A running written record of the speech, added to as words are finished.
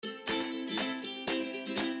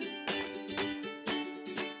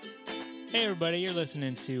Hey everybody, you're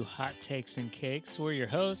listening to Hot Takes and Cakes. We're your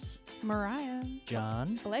hosts, Mariah.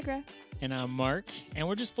 John. Allegra. and I'm Mark, and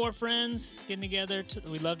we're just four friends getting together.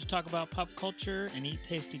 We love to talk about pop culture and eat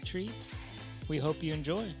tasty treats. We hope you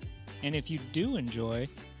enjoy. And if you do enjoy,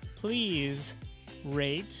 please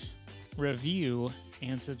rate, review,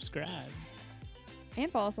 and subscribe. And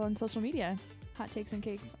follow us on social media. Hot Takes and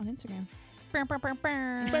Cakes on Instagram.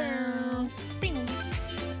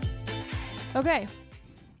 Okay.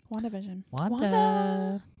 WandaVision.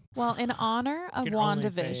 Wanda. Well, in honor of You can only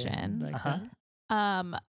say it WandaVision, like Uh-huh.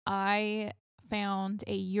 that. I found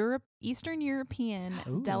a Eastern European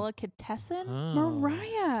Ooh. delicatessen Oh.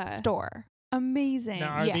 Mariah. store. Amazing. Now,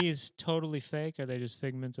 are Yeah. these totally fake? Are they just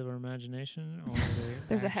figments of our imagination? Or are they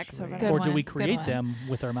There's a hex over actually- there. Or Good do one, we good create one. them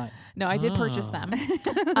with our minds? No, I did purchase Oh.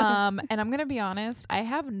 them. And I'm gonna be honest, I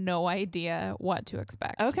have no idea what to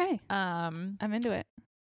expect. Okay. Um, I'm into it.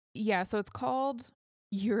 yeah, so it's called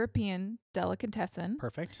European delicatessen.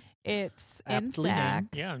 Perfect. It's in Aptly named.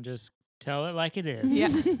 Sac. Yeah, just tell it like it is. Yeah.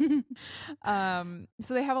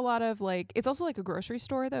 So they have a lot of it's also like a grocery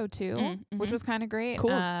store though too, which mhm. was kind of great.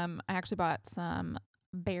 Cool. I actually bought some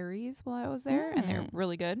berries while I was there and they're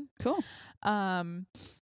really good. Cool.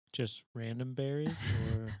 Just random berries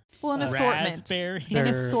or Well, an assortment. raspberry? An They're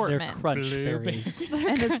assortment. crunch Blueberries.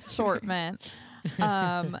 berries. An assortment.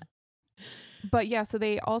 But yeah, so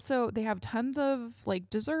they have tons of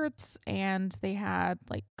desserts, and they had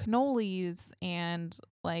cannolis and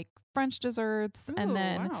French desserts, and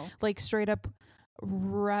then wow. straight up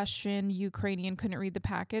Russian, Ukrainian, couldn't read the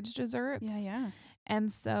package desserts. Yeah.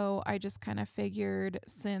 And so I just kind of figured,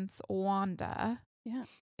 since Wanda Yeah.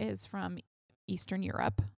 is from Eastern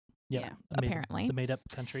Europe, Yeah. Yeah. apparently. The made-up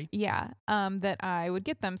country. yeah, that I would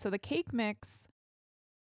get them. So the cake mix,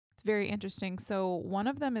 it's very interesting. So one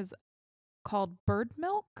of them is called bird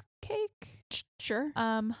milk cake, Sure.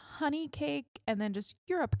 honey cake, and then just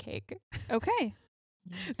Europe cake. Okay.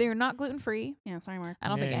 They're not gluten-free. Yeah. Sorry, Mark. I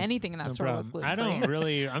don't think Hey, anything in that No store was problem. gluten-free. I don't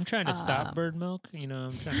really. I'm trying to stop Um, bird milk.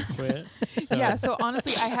 I'm trying to quit. So Yeah, so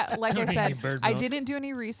honestly, like I don't eat said, any bird I milk. didn't do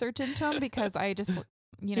any research into them because I just,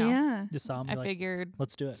 Yeah. Just saw 'em, I like, figured,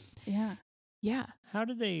 let's do it. Yeah. yeah. How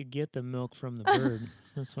do they get the milk from the bird?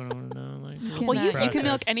 That's what I want to know. Like, You what's can, Well, the you can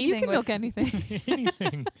milk process? anything. You can with- milk anything.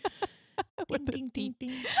 Anything. With Ding, the ding,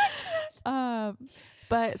 teeth. ding,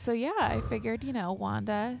 But so yeah, I figured,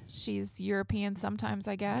 Wanda, she's European sometimes,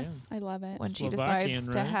 I guess, I love it. when she Slovakian, decides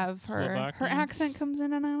to right? have her. Slovakian? Her accent comes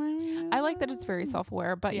in and out. I like that it's very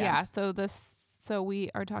self-aware, but Yeah. yeah. So we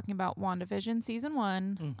are talking about WandaVision season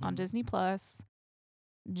 1 on Mhm. Disney Plus.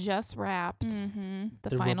 Just wrapped Mm-hmm. the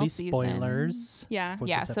There final will be season. spoilers. Yeah. for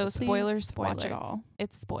Yeah, this so episode. spoilers, Watch spoilers. it all.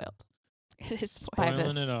 It's spoiled It is by spoiled.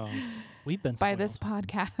 Spoiling this- it all. We've been by spoiled. this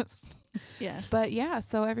podcast. Yes. But yeah,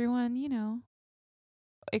 so everyone,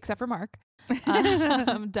 except for Mark,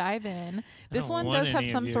 dive in. I This don't one want does have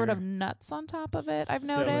any some sort your of nuts on top of it, I've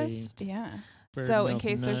silly noticed. yeah. bird So in milk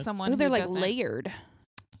case there's nuts. someone Oh, they're who like doesn't- layered.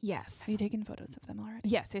 Yes. Have you taken photos of them already?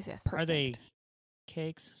 Yes. Are they Perfect.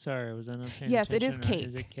 cakes? Sorry, was I not paying Yes, it is attention, or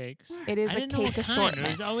Is cake. it cakes? It is I a didn't know what cake kind.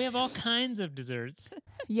 assortment. We have all kinds of desserts.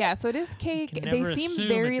 Yeah, so it is cake. can They never seem assume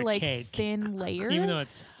very it's a cake. thin layers. Even though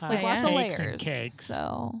it's like high lots of cakes and layers. cakes.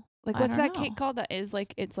 So Like, I what's don't that cake know. called? That is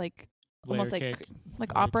it's like almost Layer like cake.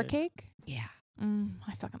 like Layer opera cake. cake. yeah.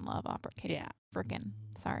 I fucking love opera cake. Yeah. Frickin'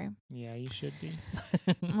 sorry. Yeah, you should be.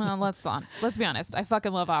 Well, let's be honest. I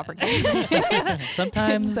fucking love opera cake.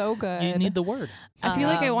 Sometimes It's so you good. need the word. I feel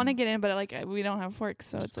like I want to Um, get in, but we don't have forks,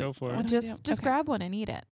 so Just it's go like for it. what do we do? just Okay. grab one and eat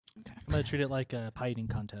it. I'm going to treat it like a pie eating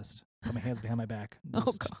contest. Put my hands behind my back. Oh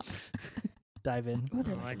Just god. dive in. Ooh,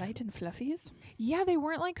 they're I like like light and fluffies. Yeah, they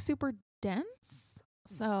weren't super dense.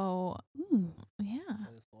 So Ooh. yeah.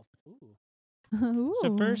 Ooh.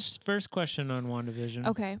 So Ooh. first question on WandaVision.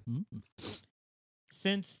 Okay. Mm.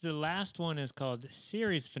 Since the last one is called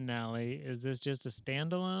series finale, is this just a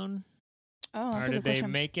standalone? Oh, that's or a did good they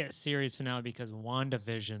question. make it series finale because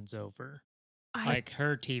WandaVision's over? I Like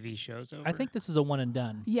her TV show's over. I think this is a one and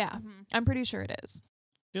done. yeah, Mhm. I'm pretty sure it is.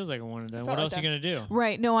 feels like a one and done. Felt What like else are you gonna do?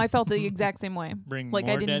 Right. No, I felt the exact same way. Bring Like,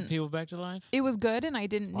 I more dead didn't- people back to life? It was good and I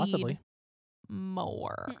didn't Possibly. need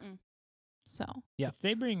more. Mm-mm. So Yeah. If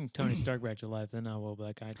they bring Tony Stark back to life, then I will be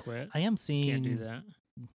like, I quit. I am Can't do seeing that.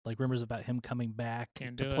 like rumors about him coming back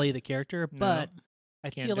Can't to do it. play the character, No, but I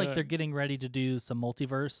can't feel do like they're it. getting ready to do some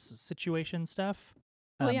multiverse situation stuff.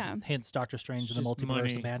 Well, yeah. Hence Doctor Strange It's and the just Multiverse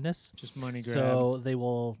money of Madness. just money grab. So they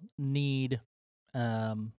will need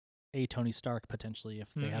a Tony Stark potentially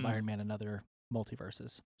if they have Mhm. Iron Man and other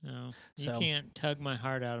multiverses. No, you So- can't tug my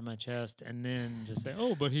heart out of my chest and then just say,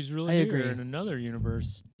 "Oh, but he's I really here agree. in another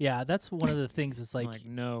universe." Yeah, that's one of the things. It's I'm like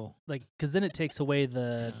no, because then it takes away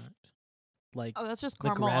the not. like Oh, that's just the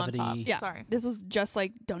caramel on top. gravity. Yeah. Sorry. This was just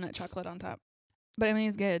like donut chocolate on top. But I mean,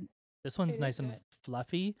 it's good. this one's It nice is and good.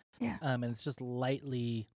 fluffy. Yeah. And it's just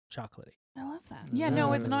lightly chocolatey. I love that. Yeah,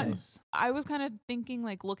 no, it's That's not- nice. I was kind of thinking,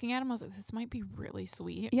 like, looking at them, I was like, this might be really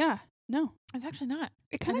sweet. Yeah. No. It's actually not.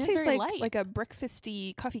 It kind of is tastes very like light. like a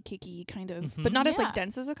breakfasty coffee cakey kind of, Mhm. but not as Yeah. like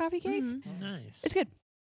dense as a coffee cake. Mhm. Nice. It's good.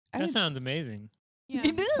 I That would- sounds amazing. Yeah.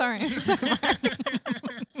 Sorry.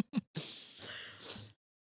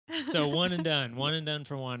 So one and done. One and done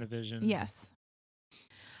for WandaVision. Yes.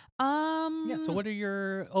 Yeah. So, what are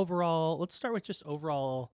your overall? Let's start with just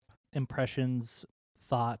overall impressions,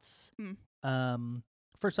 thoughts.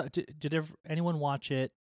 First, did anyone watch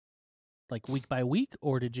it like week by week,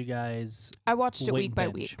 or did you guys? I watched it Wait, week by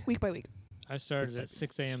bench. week. Week by week. I started at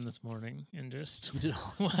 6 a.m. this morning and just. You did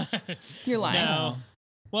You're lying. No.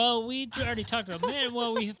 Well, we already talked about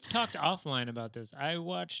we've talked offline about this. I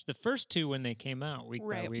watched the first two when they came out week by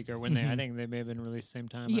Right. week, or when they I Mhm. think they may have been released same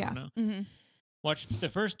time. Yeah. I don't know. Mm-hmm. Watched the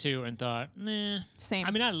first two and thought, meh. Same.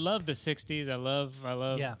 I mean, I love the 60s. I love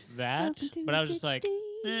Yeah. that. But I was just like,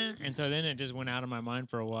 eh. And so then it just went out of my mind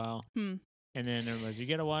for a while. Hmm. And then it was, you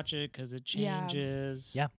got to watch it because it Yeah.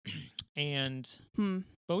 changes. Yeah. And, Hmm.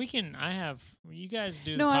 but you guys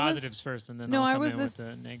do No, the I was- positives first and then no, I'll I come was in with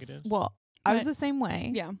this. the negatives. Well, I was Right. the same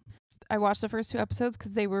way. Yeah. I watched the first two episodes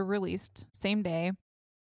because they were released same day,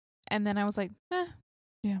 and then I was like,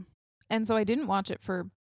 Yeah. And so I didn't watch it for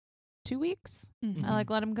 2 weeks. Mhm. I like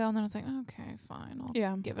let him go, and then I was like, okay, fine, I'll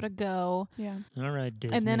Yeah. give it a go. Yeah. All right,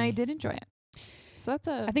 Disney. And then I did enjoy it. So that's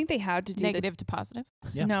a I think they had to do negative to positive.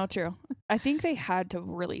 Yeah. No, true. I think they had to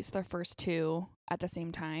release the first two at the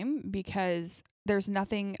same time because there's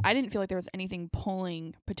nothing. I didn't feel like there was anything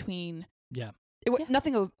pulling between. Yeah. It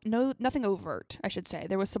nothing overt. I should say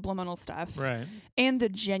there was subliminal stuff, Right. and the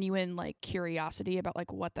genuine like curiosity about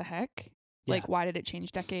like what the heck, like Yeah. why did it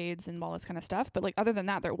change decades and all this kind of stuff. But like other than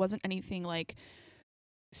that, there wasn't anything like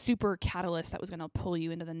super catalyst that was gonna pull you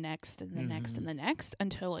into the next and the next and the next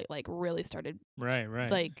until it like really started Right. Right.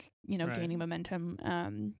 like Right. gaining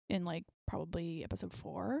momentum in like probably episode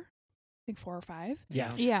 4, I think 4 or 5.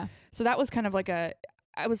 Yeah. Yeah. So that was kind of like I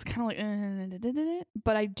was kind of like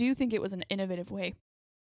but I do think it was an innovative way,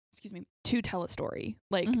 excuse me, to tell a story,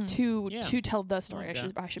 like Mhm. to tell the story. Okay.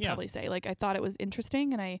 I should Yeah. probably say, like, I thought it was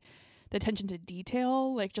interesting, and the attention to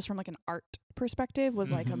detail, like just from like an art perspective,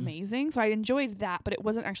 was like Mhm. amazing. So I enjoyed that, but it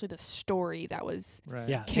wasn't actually the story that was Right.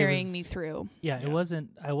 Yeah. it carrying me was- through. Yeah, Yeah. it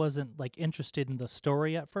wasn't. I wasn't like interested in the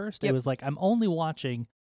story at first. It Yep. was like I'm only watching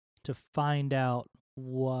to find out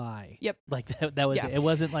why. Yep. Like that was Yeah. it. It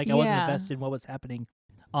wasn't like I wasn't Yeah. invested in what was happening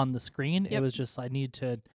on the screen. It Yep. was just I need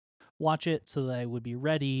to watch it so that I would be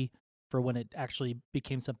ready for when it actually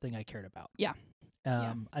became something I cared about. Yeah.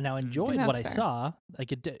 Yeah. And I enjoyed That's what I fair. saw.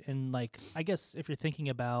 Like it did, and like I guess if you're thinking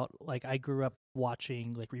about like I grew up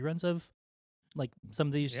watching like reruns of like some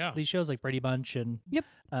of these Yeah. shows like Brady Bunch and Yep.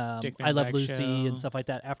 Dick I Van Love Dyke Lucy Show. and stuff like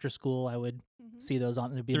that. After school, I would see those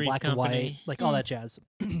on. It'd be in Three's black and white, Company. like all Mm. that jazz.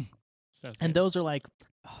 So And good. those are like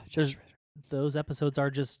Oh, there's those episodes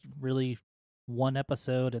are just really one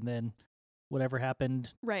episode, and then whatever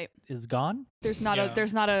happened right. is gone. There's not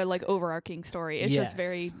Yeah. a like overarching story. It's just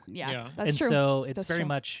very Yes. Yeah. That's and true. so it's That's very true.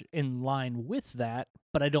 much in line with that,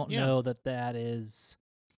 but I don't Yeah. know that that is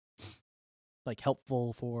like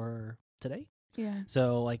helpful for today. Yeah.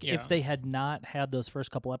 So like Yeah. if they had not had those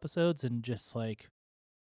first couple episodes and just like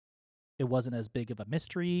it wasn't as big of a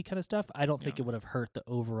mystery kind of stuff, I don't think Yeah. it would have hurt the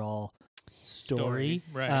overall story.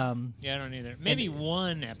 Right. Yeah, I don't either. Maybe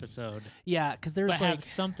one episode, Yeah, because there's but like have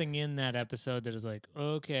something in that episode that is like,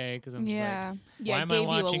 okay, because I'm just like, Yeah. Yeah, why it am gave I you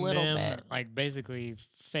a watching little them bit. like basically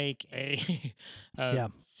fake a Yeah.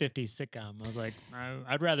 50s sitcom? I was like,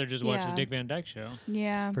 I'd rather just watch the Yeah. Dick Van Dyke Show.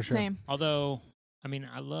 Yeah. for sure. Same. Although, I mean,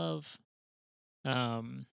 I love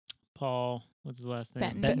Paul. What's his last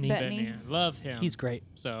name? Bettany. Bettany. I love him. He's great.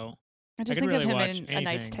 So I just could think really of him watch in A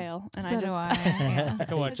Knight's anything. Tale, and So I do just I. Yeah. I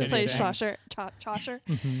could watch he plays anything. Chaucer,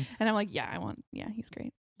 Mhm. and I'm like, yeah, he's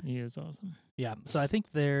great. He is awesome. Yeah, so I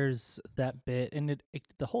think there's that bit, and it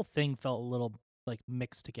the whole thing felt a little like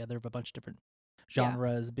mixed together of a bunch of different Yeah.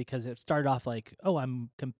 genres because it started off like, oh,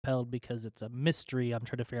 I'm compelled because it's a mystery. I'm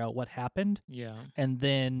trying to figure out what happened, Yeah. and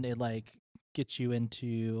then it like gets you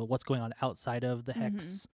into what's going on outside of the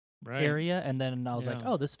hex Right. area, and then I was like,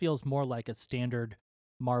 Yeah. oh, this feels more like a standard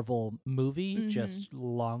Marvel movie, Mhm. just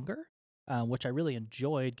longer, which I really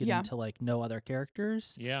enjoyed getting Yeah. to like know other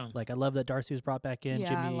characters. Yeah. Like I love that Darcy was brought back in.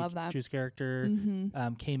 Yeah, I Jimmy love that. Chu's character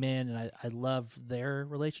Mm-hmm. came in, and I love their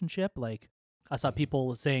relationship. Like I saw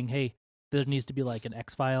people saying, "Hey, there needs to be like an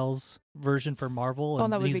X-Files version for Marvel,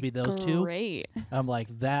 and that it would needs to be those two. Great. I'm like,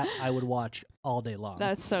 that I would watch all day long.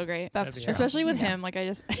 That's so great. That's That'd be true. Especially with Yeah. him. Like I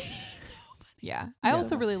just. Yeah. I Yeah.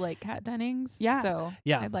 also really like Kat Dennings. Yeah. So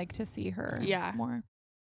Yeah. I'd like to see her Yeah. more.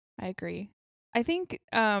 I agree. I think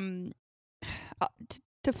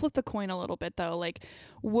to flip the coin a little bit though, like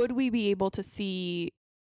would we be able to see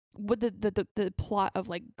would the plot of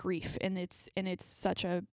like grief and it's such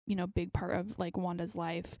a, you know, big part of like Wanda's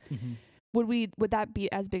life. Mhm. Would that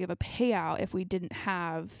be as big of a payout if we didn't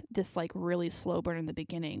have this like really slow burn in the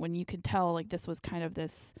beginning when you could tell like this was kind of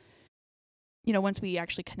this, you know, once we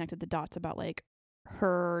actually connected the dots about like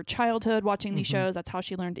her childhood watching these Mhm. shows, that's how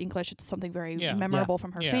she learned English. It's something very Yeah. memorable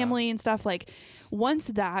from her Yeah. family and stuff. Like once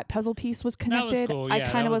that puzzle piece was That was connected, cool. I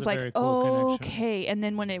Yeah, kind that of was was a like, very cool connection. okay. And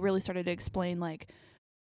then when it really started to explain like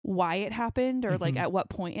why it happened or like Mhm. at what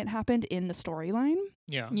point it happened in the storyline,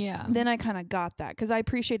 Yeah. Yeah. then I kind of got that because I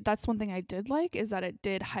appreciate that's one thing I did like is that it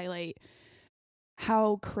did highlight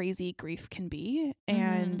how crazy grief can be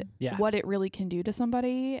and Yeah. what it really can do to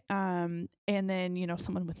somebody. And then, you know,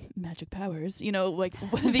 someone with magic powers, you know, like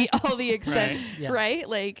all the extent, Right. Yeah. right?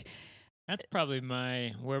 Like, That's probably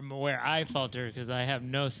where I falter because I have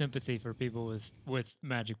no sympathy for people with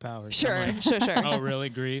magic powers. sure, I'm like, sure. oh, really?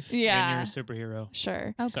 Grief? Yeah. And you're a superhero.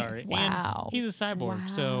 Sure. Okay. Sorry. Wow. And he's a cyborg,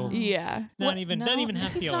 so Wow. Yeah. it's not even doesn't even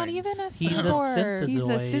have he's feelings. not even a He's a cyborg. He's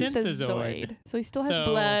a Synthezoid. synthezoid. So he still has So-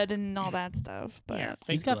 blood and all that stuff. But Yeah,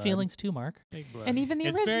 He's fake got blood. feelings too, Mark. Fake blood. And even the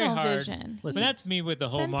It's very original hard. Vision. Listen, But that's me with the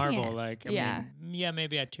whole Marvel. sentient. Like, I Yeah. mean, yeah,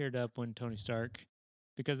 maybe I teared up when Tony Stark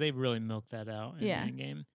because they really milked that out in Yeah. the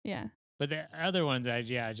game. yeah. But the other ones, I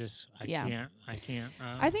Yeah. can't.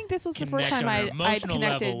 I think this was the first time I'd I'd emotional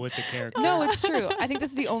connected. level with the character. No, it's true. I think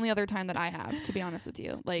this is the only other time that I have, to be honest with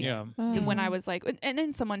you. Like, Yeah. when I was like, and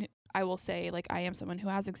then someone, I will say, like, I am someone who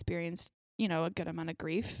has experienced, you know, a good amount of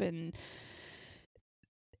grief, and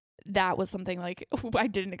that was something like I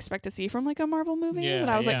didn't expect to see from like a Marvel movie. Yeah,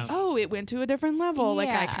 and I was yeah. like, oh, it went to a different level. Like,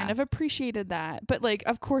 I Yeah. kind of appreciated that. But like,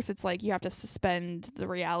 of course, it's like you have to suspend the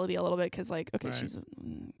reality a little bit because, like, okay, Right. she's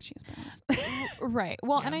powers. Right.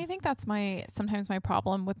 Well, and Yeah. I think that's sometimes my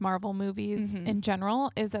problem with Marvel movies Mhm. in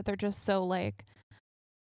general is that they're just so like,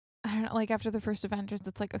 I don't know, like after the first Avengers,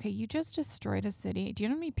 it's like, okay, you just destroyed a city. Do you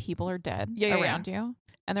know how many people are dead Yeah, yeah, around you?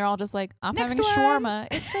 And they're all just like, I'm Next having one. shawarma.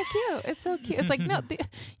 It's so cute. It's so cute. It's like, no,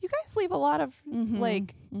 you guys leave a lot of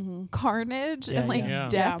like carnage Yeah, and like yeah.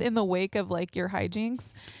 death Yeah. in the wake of like your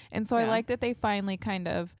hijinks. And so I Yeah. like that they finally kind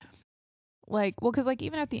of like, well, because like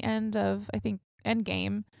even at the end of, I think,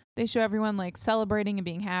 Endgame, they show everyone like celebrating and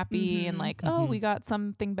being happy and Mhm. like, oh, Mhm. we got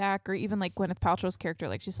something back, or even like Gwyneth Paltrow's character,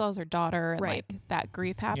 like she still has her daughter and Right. like that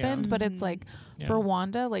grief happened. But it's Mhm. like Yeah. for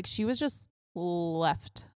Wanda, like she was just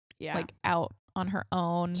left Yeah. like out on her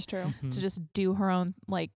own it's true. Mhm. to just do her own,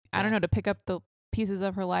 like, I don't know, to pick up the pieces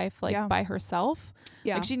of her life like Yeah. by herself.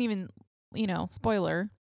 Yeah. Like she didn't even, you know, spoiler,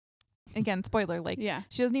 like yeah.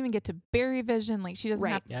 she doesn't even get to bury Vision. Like she doesn't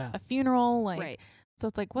Right. have Yeah. a funeral. Like, Right. so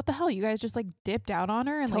it's like, what the hell? You guys just like dipped out on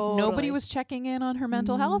her and like nobody Totally. was checking in on her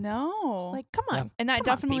mental health. No. Like, come on. Yeah. And that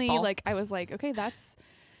Come on, definitely, people. like, I was like, okay, that's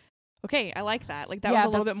okay. I like that. Like, that Yeah, was a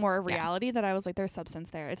little bit that's- more of yeah. reality that I was like, there's substance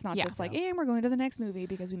there. It's not Yeah. just like, Yeah. and we're going to the next movie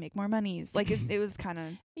because we make more monies. Like, it was kind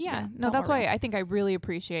of, Yeah. No, felt that's more why real. I think I really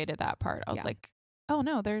appreciated that part. I was Yeah. like, oh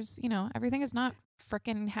no, there's, you know, everything is not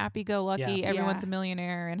freaking happy go lucky. Yeah. Everyone's Yeah. a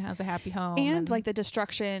millionaire and has a happy home. and like the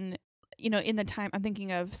destruction, you know, in the time, I'm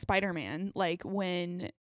thinking of Spider-Man, like when,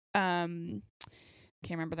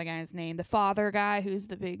 can't remember the guy's name, the father guy who's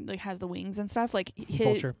the big, like, has the wings and stuff, like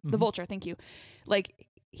Vulture. the Mhm. Vulture, thank you. Like,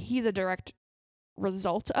 he's a direct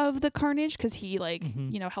result of the carnage because he like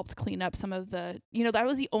Mhm. you know helped clean up some of the, you know, that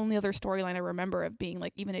was the only other storyline I remember of being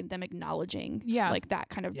like even them acknowledging like that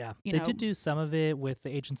kind of Yeah, you they know. did do some of it with the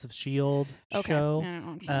Agents of Shield okay show. I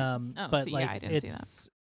don't know. Oh, But see, like yeah, I didn't see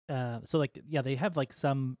that. it's so like yeah, they have like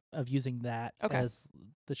some of using that Okay. as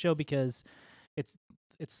the show because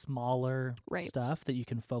it's smaller Right. stuff that you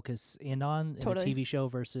can focus in on in Totally. a TV show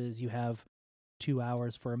versus you have 2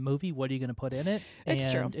 hours for a movie. What are you going to put in it? It's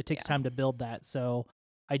and true. It takes Yeah. time to build that. So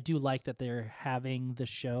I do like that they're having the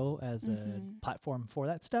show as a Mhm. platform for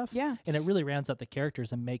that stuff. Yeah. And it really rounds out the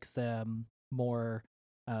characters and makes them more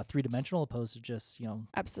 3-dimensional opposed to just, you know,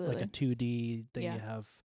 Absolutely. like a 2D they Yeah.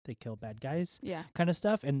 they kill bad guys Yeah. kind of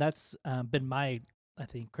stuff. And that's been my, I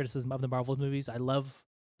think, criticism of the Marvel movies. I love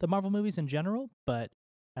the Marvel movies in general, but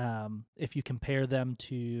if you compare them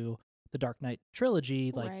to the Dark Knight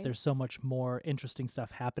trilogy, like Right. there's so much more interesting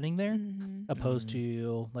stuff happening there Mhm. opposed Mhm.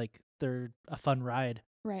 to like they're a fun ride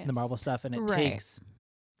Right. in the Marvel stuff, and it Right. takes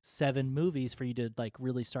 7 movies for you to like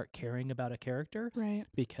really start caring about a character, Right.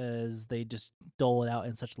 because they just dole it out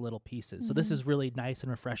in such little pieces. So this is really nice and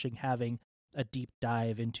refreshing, having a deep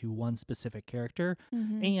dive into one specific character,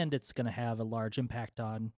 and it's going to have a large impact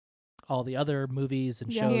on all the other movies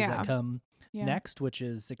and shows that come next, which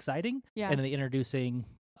is exciting. Yeah. And then they introducing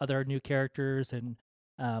other new characters and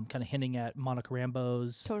kind of hinting at Monica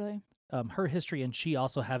Rambeau's her history, and she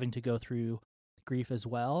also having to go through grief as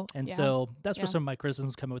well. And so that's where some of my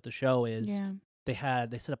criticisms come with the show is they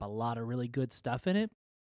set up a lot of really good stuff in it,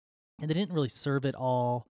 and they didn't really serve it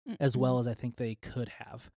all as well as I think they could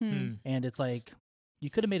have. And it's like, you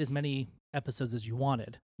could have made as many episodes as you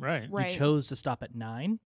wanted. Right. You chose to stop at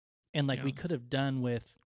 9, and like we could have done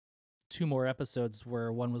with 2 more episodes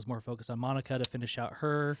where one was more focused on Monica to finish out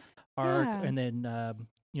her arc, and then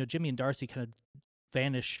Jimmy and Darcy kind of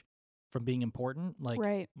vanish from being important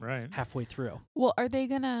like halfway through. Well, are they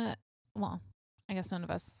gonna? Well, I guess none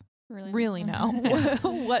of us really know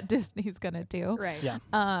what Disney's gonna do. Right. Yeah.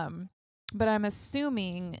 But I'm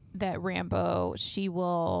assuming that Rambeau, she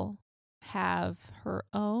will have her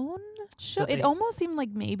own show. It almost seemed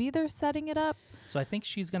like maybe they're setting it up. So I think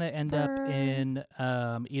she's gonna end up in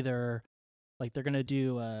either like they're gonna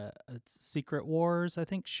do a Secret Wars, I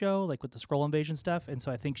think, show like with the Skrull invasion stuff, and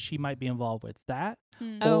so I think she might be involved with that,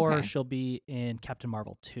 or she'll be in Captain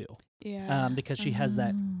Marvel 2. Yeah. Because she has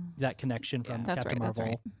that connection from Captain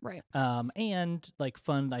Marvel. Right. And like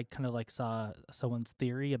fun, I kind of like saw someone's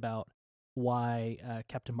theory about why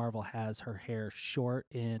Captain Marvel has her hair short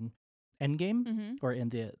in Endgame or in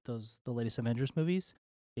the latest Avengers movies.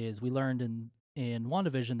 Is we learned in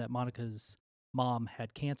WandaVision that Monica's mom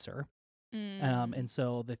had cancer. And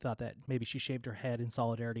so they thought that maybe she shaved her head in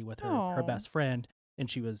solidarity with her best friend, and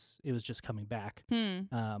it was just coming back.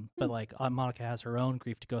 But like Monica has her own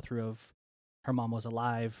grief to go through of her mom was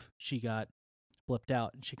alive, she got blipped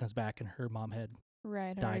out, and she comes back and her mom had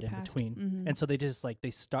died in between. And so they just like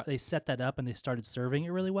they set that up and they started serving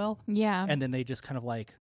it really well. Yeah. And then they just kind of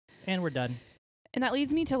like, and we're done. And that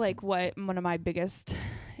leads me to like what one of my biggest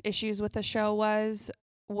issues with the show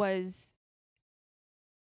was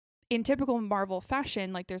in typical Marvel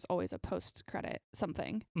fashion, like there's always a post-credit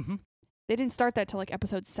something. They didn't start that till like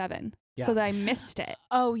episode 7, so that I missed it.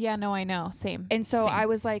 Oh yeah, no, I know. Same. And so I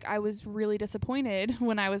was really disappointed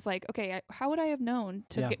when I was like, okay, how would I have known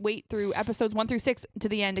to wait through episodes 1 through 6 to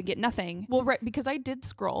the end and get nothing? Well, right, because I did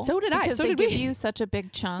scroll. So did I. Because they give you such a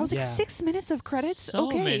big chunk. I was like 6 minutes of credits. So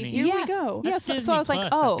okay, many. here we go. Yeah, so I was like,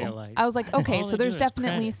 I was like, okay, so there's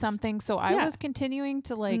definitely something. So I was continuing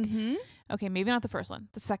to like. Okay, maybe not the first one,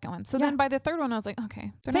 the second one. So then by the third one, I was like,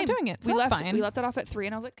 okay, they're not doing it. So that's fine. We left it off at 3,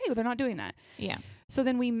 and I was like, okay, well, they're not doing that. Yeah. So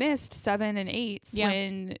then we missed 7 and 8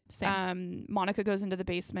 when Monica goes into the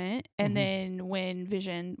basement, and then when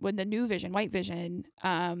the new Vision, White Vision,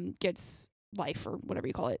 gets life or whatever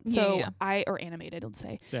you call it. So or animated, let's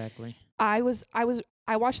say. Exactly.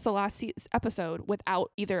 I watched the last episode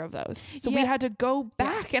without either of those. So we had to go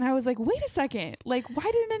back, and I was like, wait a second. Like, why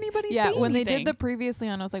didn't anybody say anything? When they did the previously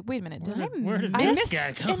on, I was like, wait a minute. Where did this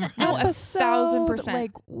guy come from? No, 1,000%.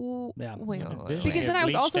 Like, wait. Because then I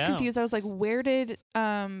was also confused. I was like, where did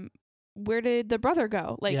the brother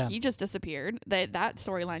go? Like, he just disappeared. That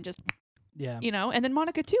storyline just, and then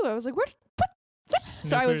Monica too. I was like, what?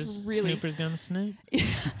 So I was really Snooper's gonna snoop.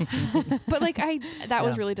 But like that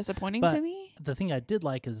was really disappointing to me. The thing I did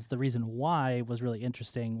like is the reason why was really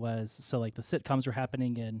interesting was so like the sitcoms were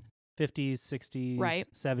happening in 50s, 60s,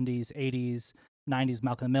 70s, 80s, 90s,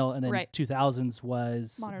 Malcolm in the Middle, and then 2000s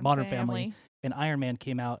was Modern Family. And Iron Man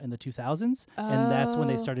came out in the 2000s, and that's when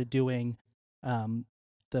they started doing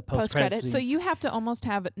the post-credits. So you have to almost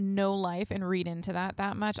have no life and read into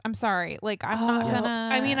that much. I'm sorry. Like, I'm not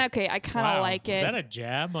gonna... I mean, okay, I kind of like it. Is that a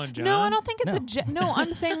jab on John? No, I don't think it's a jab. No,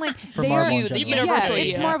 I'm saying like they are...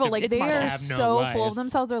 it's Marvel. Like, they are so full of life.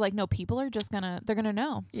 themselves. They're like, no, people are just they're gonna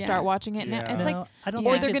know. Start watching it now. It's like... I don't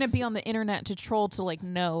or they're gonna be on the internet to troll to like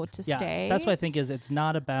know to stay. That's what I think is it's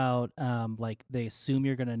not about like they assume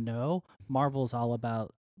you're gonna know. Marvel's all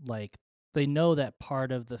about like they know that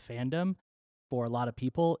part of the fandom for a lot of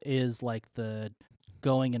people is like the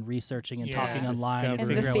going and researching and talking online and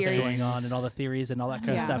figuring out what's going on and all the theories and all that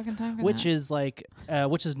kind of stuff, which is like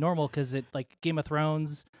which is normal because it like Game of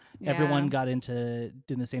Thrones, everyone got into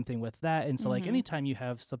doing the same thing with that, and so like anytime you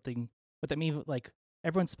have something, what that means, like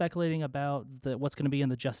everyone's speculating about what's going to be in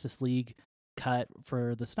the Justice League cut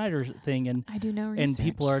for the Snyder thing, and I do know research. And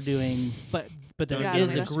people are doing, but there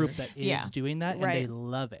is a group that is doing that, and they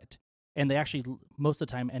love it. and they actually most of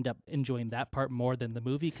the time end up enjoying that part more than the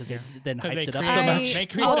movie because they then hyped it up create so some- much. they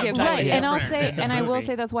create something totally And I'll different say, than the and I will movie.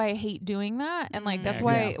 say that's why I hate doing that, and like that's Yeah.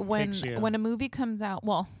 why Yeah. Takes you. when a movie comes out,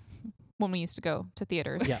 well, when we used to go to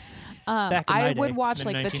theaters, Yeah. Back in I my would day. watch The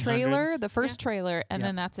like the 1900s. trailer, the first trailer, and Yeah.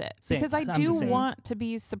 then that's it. Same. Because I I'm the do same. want to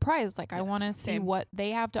be surprised. Like I Yes. want to see Same. what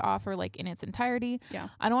they have to offer, like in its entirety. Yeah.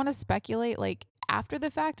 I don't want to speculate. Like after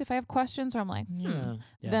the fact, if I have questions, or I'm like, Yeah.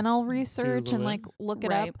 Yeah. then I'll research Google and it. like look it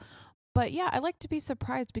Right. up. But yeah, I like to be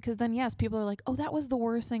surprised because then yes, people are like, "Oh, that was the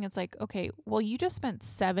worst thing." It's like, okay, well, you just spent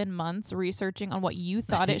 7 months researching on what you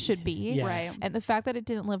thought it should be, Yeah. Right. and the fact that it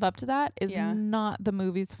didn't live up to that is Yeah. not the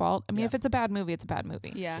movie's fault. I mean, Yeah. if it's a bad movie, it's a bad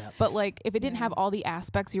movie. Yeah. Yeah. But like, if it didn't Yeah. have all the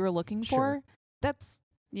aspects you were looking Sure. for, that's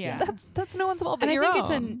Yeah. that's no one's fault but And I your think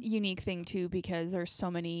it's a own. unique thing too because there's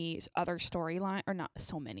so many other storyline or not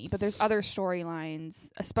so many, but there's other storylines,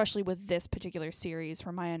 especially with this particular series,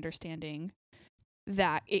 from my understanding,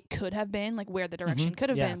 that it could have been like where the direction could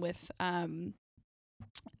have Yeah. been with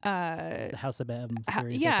The House of M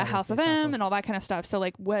series. they yeah, thought it was House of based off M and all that kind of stuff. So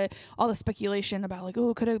like what all the speculation about like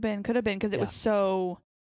could have been because it was so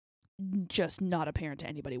just not apparent to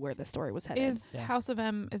anybody where the story was headed. Is Yeah. House of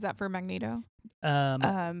M, is that for Magneto?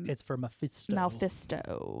 It's for Mephisto.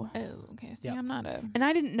 Mephisto. Oh, okay. See, Yep. I'm not a. And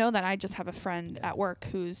I didn't know that. I just have a friend at work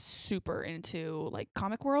who's super into like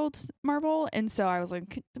comic world Marvel, and so I was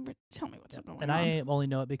like, "Tell me what's going And on." I only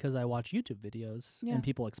know it because I watch YouTube videos Yeah. and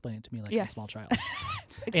people explain it to me like Yes. a small child.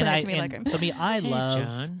 Explain and it to me like I'm so me, I Hey, love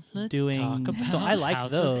John, let's doing. talk So about I like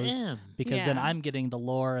House of those M. because then Yeah. I'm getting the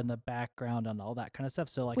lore and the background and all that kind of stuff.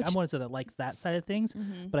 So like Which- I'm one that likes that side of things,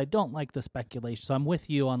 Mhm. but I don't like the speculation. So I'm with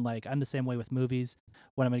you on like I'm the same way with movies.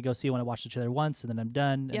 When I'm gonna go see it, when I watch the trailer once and then I'm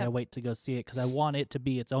done and I Yep. wait to go see it because I want it to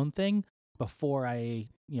be its own thing before I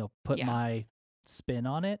put Yeah. my spin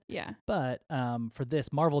on it. Yeah. But for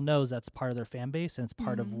this, Marvel knows that's part of their fan base and it's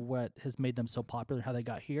part of Mhm. what has made them so popular, how they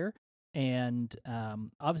got here. And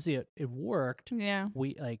obviously it worked. Yeah.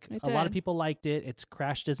 We like It a lot of did. people liked it. It's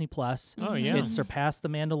crashed Disney Plus. Oh, Mhm. yeah. It surpassed The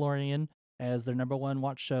Mandalorian as their number one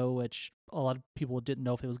watch show, which a lot of people didn't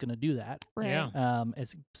know if it was going to do that. Right. Yeah.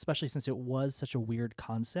 Especially since it was such a weird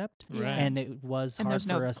concept, Right. and it was And hard there's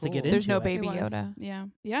no- for us to get Cool. There's into no it. baby It was. Yoda. Yeah.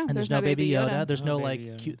 Yeah. And there's no baby Yoda. There's No no baby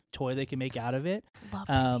like Yoda. cute toy they can make out of it. Love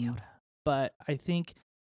baby Um, Yoda. But I think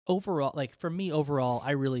overall, like for me, overall,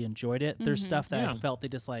 I really enjoyed it. There's Mhm. stuff that I Yeah. felt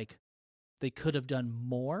they could have done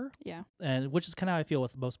more, Yeah. and which is kind of how I feel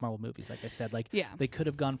with most Marvel movies. Like I said, like Yeah. they could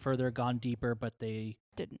have gone further, gone deeper, but they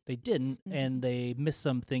Didn't. didn't, Mhm. and they missed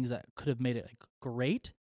some things that could have made it like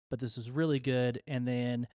great. But this was really good. And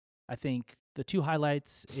then I think the two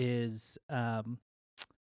highlights is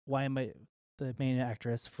why am I the main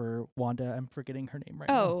actress for Wanda? I'm forgetting her name right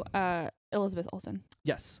now. Oh, Elizabeth Olsen.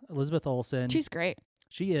 Yes, Elizabeth Olsen. She's great.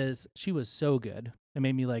 She was so good. It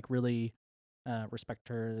made me like really respect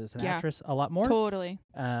her as an Yeah. actress a lot more. Totally.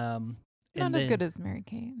 And Not as then- good as Mary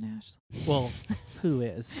Kate and Ashley. Well, who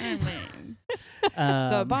is? I mean,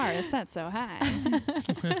 Um, the bar is set so high.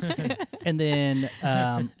 And then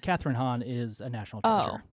Catherine Hahn is a national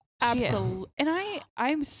treasure. She is. Absolutely. And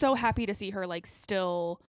I'm so happy to see her like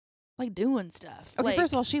still like doing stuff. Okay, like,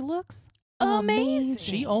 first of all, she looks amazing.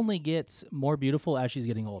 She only gets more beautiful as she's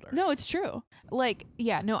getting older. No, it's true. like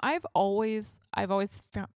I've always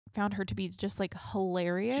found her to be just like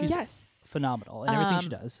hilarious. She's Yes. phenomenal in everything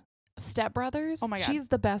she Um, does. Step Brothers. Oh my God. She's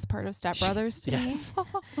the best part of Step Brothers to Yes.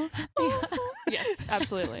 me. Yes,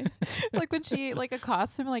 absolutely. Like when she ate like a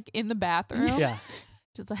costume like in the bathroom. Yeah,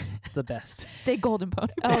 Just like the best. stay golden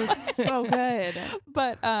pony. Oh, so good.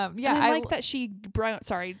 But yeah, And I like that she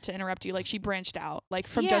sorry to interrupt you, like she branched out like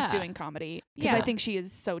from just Yeah. doing comedy because I Yeah. think she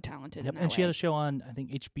is so talented Yep. in that And she way. had a show on I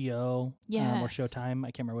think HBO or Yes. Showtime.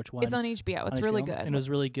 I can't remember which one. It's on HBO. It's on really HBO. good. And it was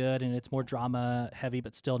really good, and it's more drama heavy,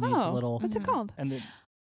 but still needs a Oh, little. what's it Mhm. called? And then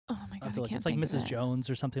Oh my god, I feel I like can't it's like think of Mrs. it. Jones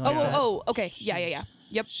or something like that. Oh, okay. Yeah.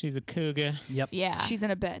 Yep. She's a cougar. Yep. Yeah. She's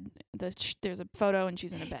in a bed. There's a photo and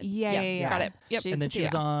she's in a bed. Yeah. Got it. Yep. She's- And then she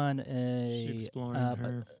was Yeah. on She's a exploring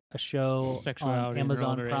her a show sexuality on in her Amazon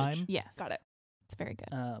older age. Prime Yes. Got it. It's very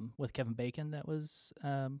good. with Kevin Bacon that was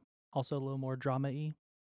also a little more drama-y.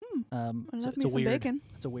 I So love it's me a some weird. bacon.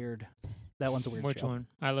 It's a weird. That one's a weird Which show. one?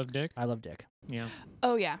 I Love Dick. I love Dick. Yeah.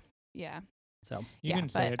 Oh yeah. Yeah. So You yeah, can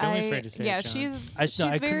say but it. Don't be afraid to say yeah, it. John. she's I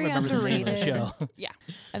couldn't very remember the name underrated. of the show.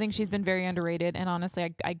 I think she's been very underrated, and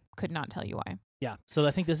honestly, I could not tell you why. Yeah. So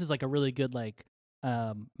I think this is like a really good like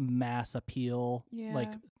mass appeal Yeah.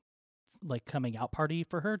 like coming out party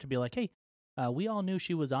for her to be like, hey, we all knew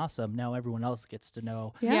she was awesome. Now everyone else gets to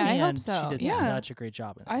know. Yeah, I hope so. She did such a great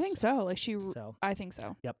job in this. I think so. I think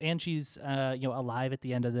so. Yep, and she's alive at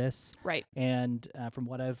the end of this. Right. And from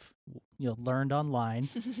what I've learned online,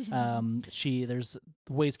 there's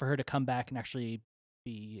ways for her to come back and actually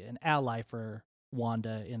be an ally for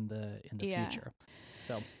Wanda in the future.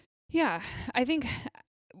 So yeah, I think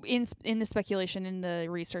in the speculation, in the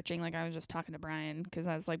researching, like I was just talking to Brian, because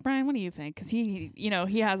I was like, Brian, what do you think? Because he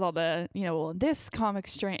has all the this comic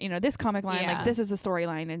this comic line, like this is the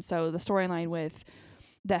storyline, and so the storyline with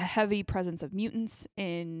the heavy presence of mutants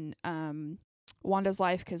in Wanda's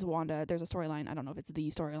life, because Wanda, there's a storyline, I don't know if it's the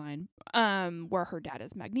storyline, where her dad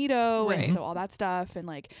is Magneto, and so all that stuff, and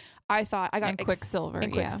like I thought I got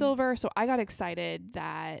Quicksilver, so I got excited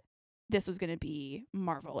that this was going to be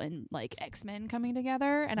Marvel and like X-Men coming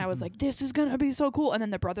together, and I was like, this is going to be so cool. And then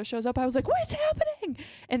the brother shows up, I was like, what's happening?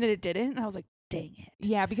 And then it didn't, and I was like, dang it.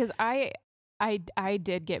 Yeah, because I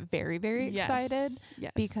did get very, very excited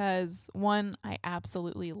because one, I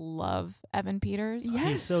absolutely love Evan Peters.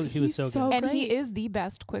 Yes, he was so good, and he is the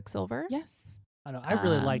best Quicksilver. Yes, I know. I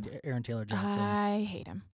really liked Aaron Taylor Johnson. I hate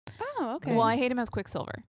him. Oh, okay. Well, I hate him as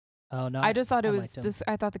Quicksilver. Oh no, I just thought it was this.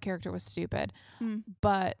 I thought the character was stupid,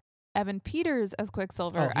 but Evan Peters as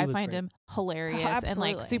Quicksilver, I find him hilarious and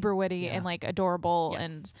like super witty and like adorable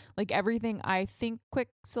and like everything I think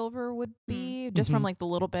Quicksilver would be, just from like the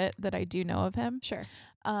little bit that I do know of him. Sure.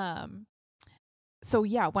 So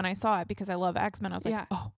yeah, when I saw it, because I love X-Men, I was like,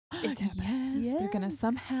 oh, it's happening. Yes, they're gonna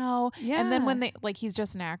somehow. Yeah. And then when they he's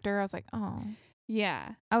just an actor, I was like, oh.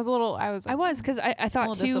 Yeah. I was because I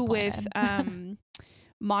thought too with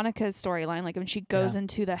Monica's storyline, like when she goes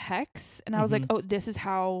into the Hex, and I was like, oh, this is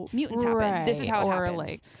how mutants happen. This is how it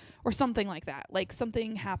happens. Or something like that. Like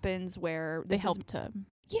something happens where they help to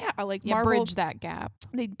like Marvel bridge that gap.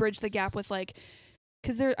 They bridge the gap with like,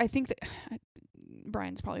 because I think that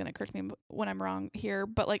Brian's probably gonna correct me when I'm wrong here,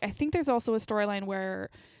 but like I think there's also a storyline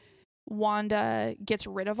where Wanda gets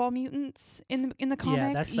rid of all mutants in the comics.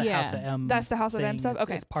 Yeah, that's the House of M. That's the House of M stuff.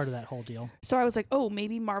 Okay, it's part of that whole deal. So I was like, oh,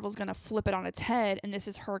 maybe Marvel's gonna flip it on its head, and this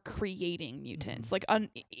is her creating mutants, like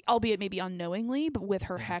albeit maybe unknowingly, but with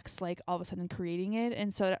her Hex, like all of a sudden creating it.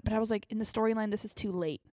 And so, but I was like, in the storyline, this is too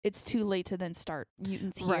late. It's too late to then start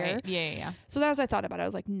mutants here. Right. Yeah. So that was I thought about it. I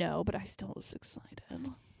was like, no, but I still was excited.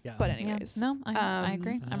 Yeah. But anyways, no, I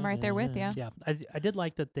agree. I'm right there with you. Yeah, I did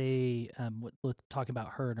like that they with talking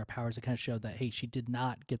about her and her powers, it kind of showed that hey, she did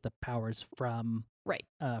not get the powers from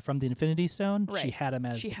the Infinity Stone. Right. She had them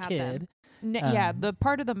as a kid. The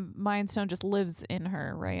part of the Mind Stone just lives in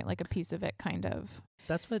her, right? Like a piece of it, kind of.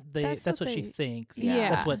 That's what she thinks. Yeah.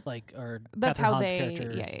 That's what that's Catherine how Hahn's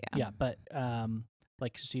character. Yeah. But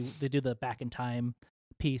they do the back in time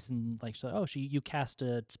piece, and like, so you cast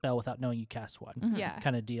a spell without knowing you cast one,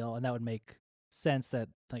 kind of deal, and that would make sense that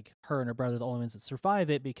like her and her brother are the only ones that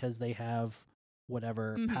survive it because they have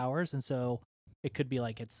whatever powers, and so it could be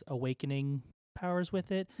like it's awakening powers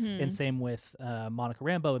with it. And same with Monica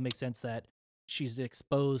Rambeau, it makes sense that she's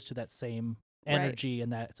exposed to that same energy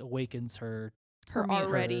and that awakens her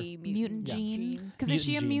already mutant gene. Because is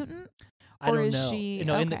she a mutant? I don't know. She,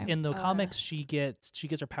 in the comics, she gets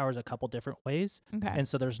her powers a couple different ways. Okay. And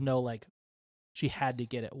so there's no like, she had to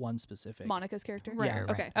get it one specific. Monica's character? Right. Yeah.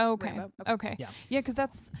 Okay. Okay. Yeah. Yeah, because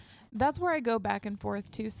that's where I go back and forth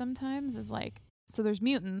too sometimes, is like, so there's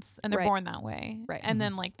mutants and they're born that way. Right. And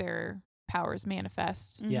then like their powers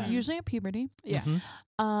manifest. Yeah. Usually at puberty. Yeah.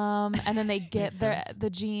 And then they get the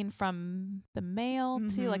gene from the male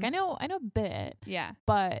too. Like I know a bit. Yeah.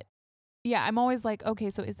 But yeah, I'm always like, okay,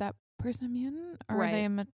 so is that person a mutant, or are they a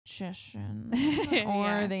magician, or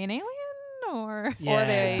are they an alien, or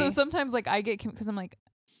they? So sometimes like I get, because I'm like,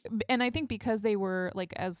 and I think because they were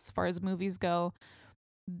like, as far as movies go,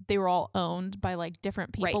 they were all owned by like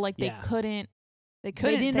different people. Like they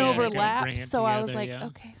didn't overlap. So I was like,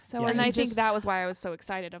 okay, so and I think that was why I was so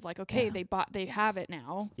excited of like, okay, they have it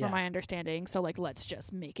now, from my understanding. So like, let's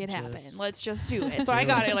just make it happen. Let's just do it. So I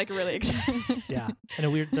got it like really excited. Yeah,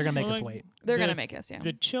 and they're gonna make us wait. They're gonna make us.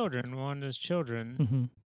 The children, Wanda's children,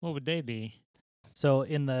 what would they be? So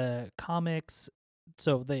in the comics,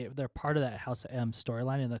 so they're part of that House of M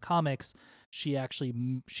storyline. In the comics, she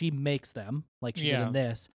makes them like she did in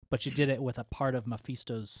this, but she did it with a part of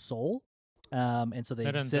Mephisto's soul. And so they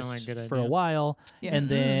exist for a while, and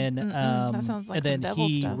then that sounds like some devil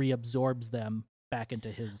he stuff. Reabsorbs them back into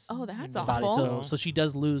his that's body. awful. So she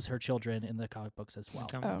does lose her children in the comic books as well.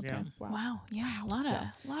 Oh, okay. Wow. Yeah, a lot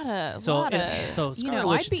of. So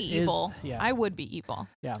I'd be evil. I would be evil.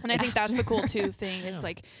 Yeah, and I think that's the cool too thing. It's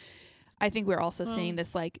like, I think we're also seeing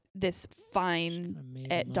this like this fine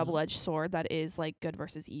double-edged sword that is like good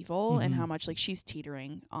versus evil, and how much like she's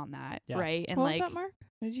teetering on that, right? And what like, was that, Mark?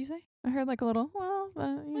 What did you say? I heard like a little.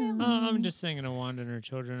 I'm just thinking of Wanda and her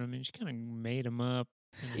children. I mean, she kind of made them up.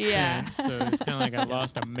 Yeah. So it's kind of like I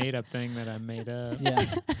lost a made-up thing that I made up. Yeah.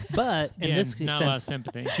 But in this not sense, a lot of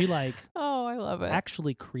sympathy. she like I love it.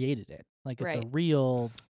 actually created it. Like it's a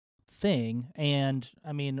real thing. And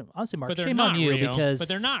I mean, honestly, Mark, shame on you but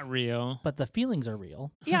they're not real. But the feelings are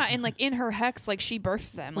real. Yeah, and like in her hex, like she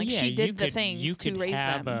birthed them. Like she did the things to raise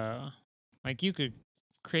them. Like you could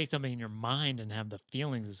create something in your mind and have the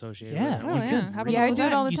feelings associated with it. Oh, yeah. I do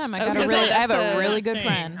it all the time. I have a really good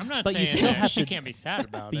friend. I'm not saying you still have she can't be sad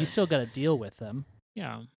about it. But you still got to deal with them.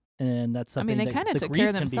 Yeah. And that's something. I mean, they kind of took care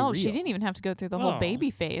of themselves. She didn't even have to go through the whole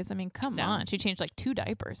baby phase. I mean, come on. She changed like 2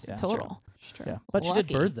 diapers total. Yeah. But she did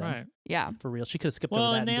birth them. Right. Yeah. For real. She could have skipped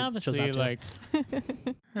over that. And they obviously, like,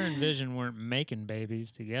 her and Vision weren't making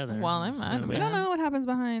babies together. Well, they might. We don't know what happens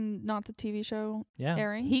behind not the TV show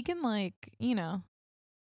airing. He can, like,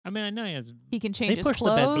 I mean, I know he can change his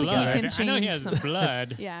clothes. He can change I know he has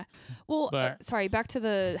blood. Yeah. Well, sorry, back to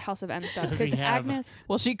the House of M stuff. Because Agnes...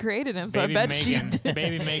 Well, she created him, so I bet she did.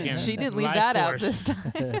 Baby Megan. She didn't leave that out this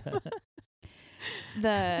time.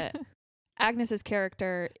 The Agnes's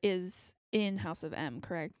character is in House of M,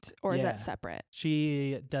 correct? Or is that separate?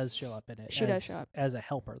 She does show up in it. She does show up. As a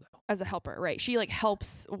helper, though. As a helper, right. She, like,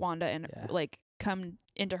 helps Wanda and, like, come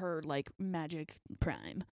into her like magic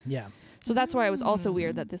prime. Yeah. So that's why it was also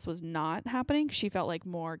weird that this was not happening. She felt like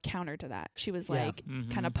more counter to that. She was like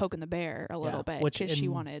kind of poking the bear a little bit because she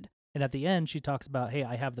wanted. And at the end, she talks about, "Hey,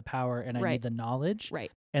 I have the power and I need the knowledge." Right.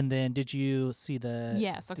 And then, did you see the?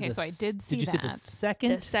 Yes. Okay. So I did see. Did you see the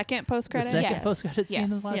second post credit? The second post credit scene in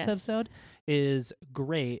the last episode is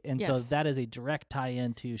great, and so that is a direct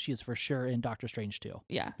tie-in to she is for sure in Doctor Strange too.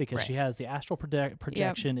 Yeah. Because she has the astral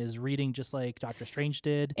projection, is reading just like Doctor Strange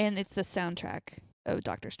did, and it's the soundtrack of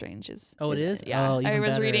Doctor Strange. It is? Yeah. Oh, I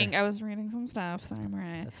was reading some stuff. So I'm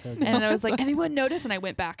right. That's so good. And I was like, anyone notice? And I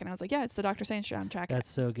went back and I was like, yeah, it's the Doctor Strange soundtrack. That's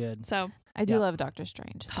so good. So I do love Doctor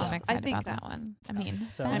Strange, so I'm excited about that one. I mean,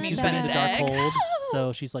 she's been in the Darkhold,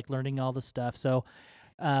 so she's like learning all the stuff. So,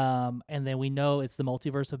 and then we know it's the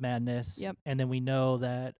Multiverse of Madness. Yep. And then we know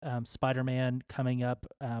that Spider-Man coming up.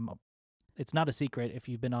 It's not a secret if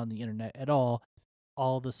you've been on the internet at all.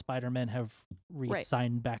 All the Spider-Men have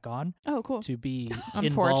re-signed back on. Oh, cool. To be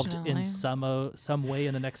involved in some way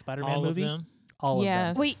in the next Spider-Man movie. All of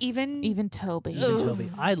them. Wait, even Tobey. Even Tobey.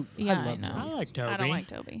 I love Tobey. I like Tobey. I don't like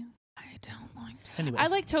Tobey. Anyway. I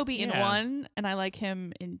like Tobey in 1, and I like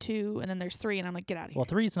him in 2, and then there's 3, and I'm like, get out of here. Well,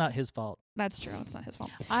 3 is not his fault. That's true. It's not his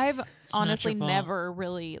fault. I've honestly never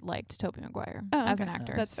really liked Tobey Maguire as an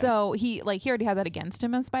actor. That's so he already had that against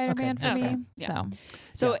him as Spider-Man for me. Yeah.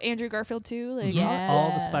 So Andrew Garfield too. Like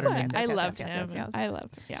all the Spider-Man. I loved him. I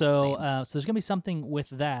love. So there's gonna be something with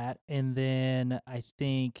that, and then I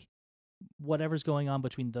think whatever's going on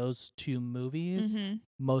between those 2 movies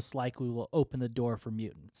most likely will open the door for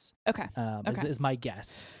mutants. Okay. Is my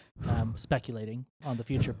guess. Speculating on the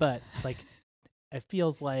future, but like it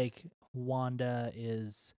feels like Wanda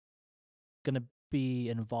is gonna be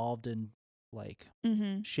involved in like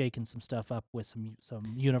shaking some stuff up with some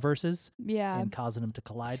universes, and causing them to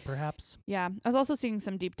collide, perhaps. Yeah, I was also seeing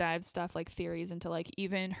some deep dive stuff, like theories into like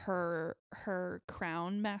even her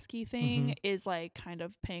crown masky thing is like kind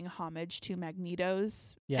of paying homage to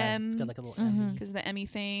Magneto's it's got like a little Emmy because the Emmy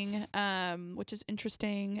thing, which is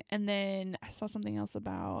interesting. And then I saw something else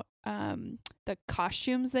about the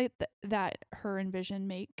costumes that her and Vision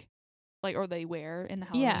make, like or they wear in the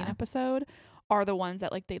Halloween episode. Are the ones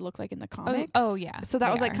that like they look like in the comics. Oh yeah. So that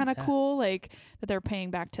was like kind of cool, like that they're paying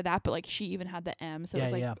back to that. But like she even had the M, so it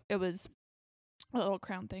was like it was a little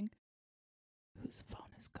crown thing. Whose phone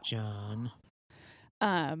is going?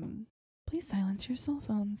 John. Please silence your cell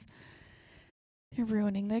phones. You're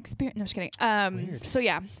ruining the experience. No, I'm just kidding. Weird. So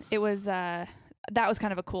yeah, it was that was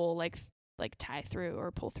kind of a cool like tie through or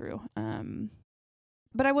pull through.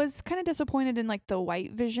 But I was kind of disappointed in like the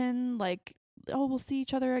White Vision, like. Oh, we'll see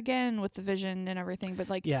each other again with the Vision and everything,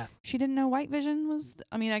 but like she didn't know White Vision was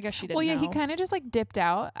I mean I guess she didn't know. He kind of just like dipped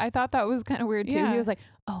out. I thought that was kind of weird too. He was like,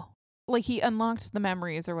 oh, like he unlocked the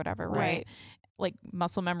memories or whatever, right? Like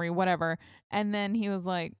muscle memory, whatever, and then he was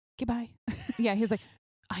like, goodbye. He was like,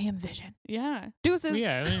 I am Vision. Deuces.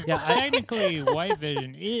 Yeah, I mean, technically White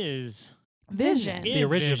Vision is Vision. The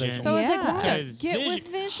original Vision. So it's like, get with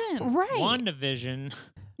Vision. Right. WandaVision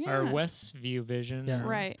or Westview Vision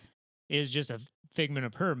right. is just a figment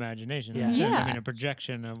of her imagination. Yeah. I mean, a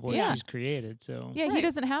projection of what she's created. So he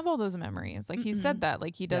doesn't have all those memories. Like he said that.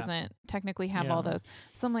 Like he doesn't technically have all those.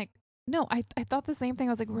 So I'm like, No, I thought the same thing.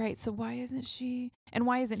 I was like, right, so why isn't she, and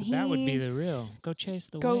why isn't he? That would be the real. Go chase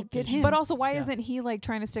the Go white get vision. him. But also, why isn't he like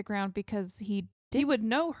trying to stick around because he would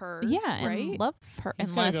know her. Yeah, right? and love her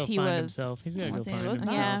He's gotta unless go he find was. himself. He's got to go unless he find was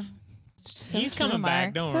himself. Yeah. He's coming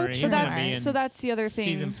back. Don't worry. So He's gonna be in that's the other thing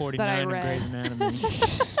season 49 that I of read. Grey's Anatomy.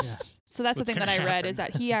 Yeah. So that's What's the thing that gonna I read happen? is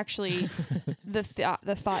that he actually the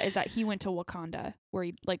thought is that he went to Wakanda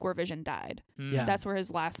where Vision died. Yeah. That's where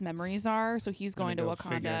his last memories are. So he's going to Gonna go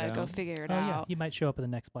figure Wakanda, it go out. figure it Oh, yeah. out, He might show up in the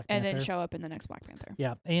next Black and Panther. then show up in the next Black Panther.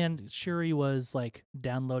 Yeah, and Shuri was like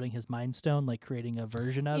downloading his Mind Stone, like creating a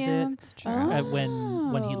version of Yeah, it that's true.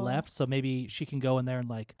 when he Oh. left. So maybe she can go in there and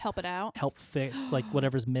like Help it out. help fix like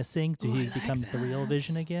whatever's missing so Ooh, I he like becomes the real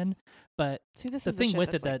Vision that. again. But See, this the is thing shit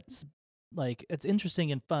with it that's, that's like it's interesting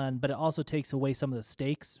and fun, but it also takes away some of the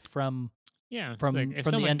stakes from. Yeah. From- It's like, if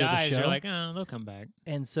from the someone end of the dies, you're show. like, oh, they'll come back.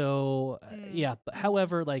 And so Mm. yeah. But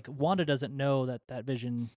however, like Wanda doesn't know that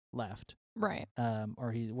Vision left, right.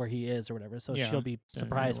 or where he is or whatever. So Yeah, she'll be doesn't know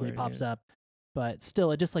surprised when he where he pops is. up. But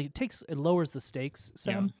still, it just like it lowers the stakes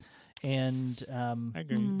some, and I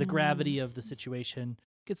agree. the gravity of the situation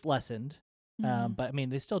gets lessened. Mhm. But I mean,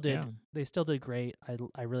 they still did Yeah. great.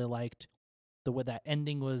 I really liked the way that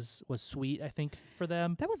ending was sweet. I think for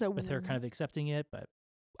them That was a with her kind of accepting it. But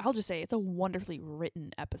I'll just say it's a wonderfully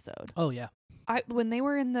written episode. oh yeah, When they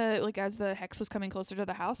were in the as the hex was coming closer to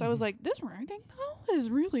the house, I was Mhm. like, this writing though is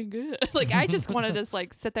really good. Like I just wanted to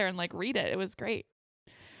sit there and read it. It was great.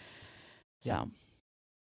 So Yeah.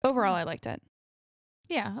 overall, I liked it.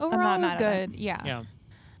 Yeah, not overall it was mad at it. good. Yeah.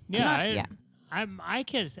 Yeah.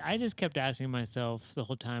 I just kept asking myself the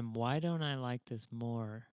whole time, why don't I like this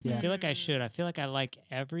more? Yeah. I feel like I should. I feel like I like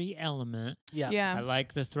every element. yeah, I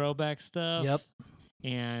like the throwback stuff. Yep.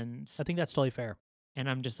 And I think that's totally fair.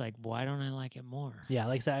 I'm just like, why don't I like it more? Yeah,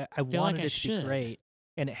 like I said, I feel wanted like I it to be should. great,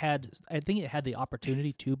 and I think it had the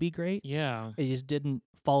opportunity to be great. Yeah. It just didn't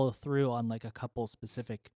follow through on like a couple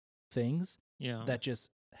specific things Yeah. that just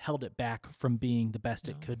held it back from being the best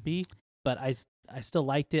it No. could be. But I still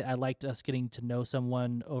liked it. I liked us getting to know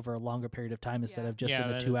someone over a longer period of time instead Yeah. of just yeah, in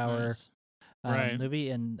a that is 2-hour nice. Right. movie.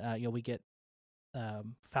 And we get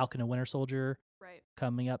Falcon and Winter Soldier Right.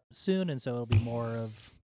 coming up soon, and so it'll be more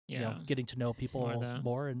of Yeah. getting to know people More of that.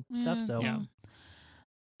 more and stuff. Yeah. So Yeah.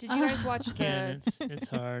 Did you guys watch Yeah, the? it's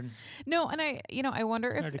hard. No, and I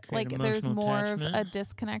wonder Hard to if create there's emotional more of a attachment.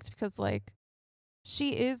 disconnect because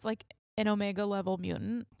she is an Omega level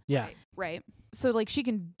mutant, yeah, Right. so she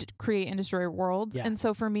can create and destroy worlds, Yeah. and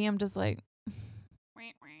so for me, I'm just like,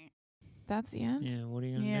 that's the end. Yeah. What are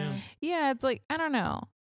you gonna Yeah. do? Yeah, it's I don't know.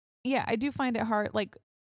 Yeah, I do find it hard. I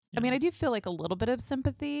mean, Yeah. I do feel a little bit of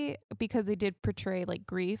sympathy because they did portray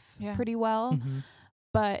grief Yeah. pretty well. Mhm.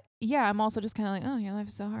 But yeah, I'm also just kind of oh, your life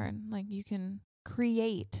is so hard. You can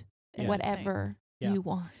create Yeah. whatever Yeah. you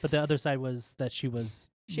want. But the other side was that she was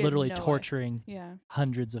She had literally no torturing Yeah.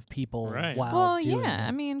 hundreds of people Right. while Well, doing yeah. it.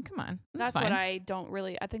 I mean, come on. That's fine. what I don't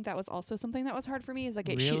really. I think that was also something that was hard for me. Is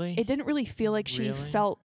Really? it didn't really feel like she Really?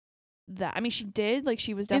 felt that. I mean, she did.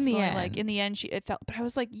 She was In the definitely in end. the end. It felt. But I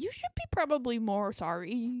was like, you should be probably more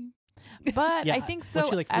sorry. But Yeah, I think when so.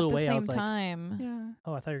 she, At flew the away, I same was like, time, Yeah.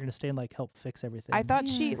 oh, I thought you were gonna stay and help fix everything. I thought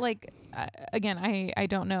she Yeah. again. I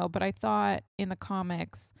don't know, but I thought in the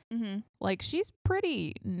comics, Mm-hmm. she's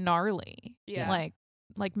pretty gnarly. Yeah.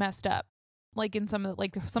 Like messed up. In some of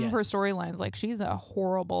some of her Yes. storylines, she's a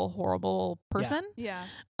horrible person. Yeah.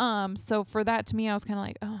 So for that, to me, I was kind of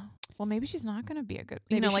like, oh, well, maybe she's not gonna be a good.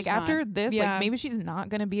 Maybe she's after not. this, Yeah. maybe she's not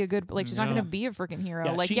gonna be a good. She's not No. gonna be a freaking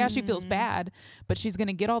hero. Yeah, she feels Mhm. bad, but she's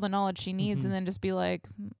gonna get all the knowledge she needs, Mhm. and then just be like,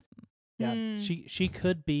 yeah, Mm. she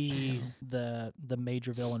could be the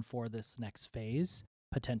major villain for this next phase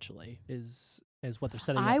potentially is what they're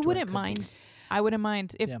setting. I up to where it wouldn't could mind. be. I wouldn't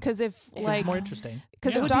mind if Yeah. because if It's more interesting.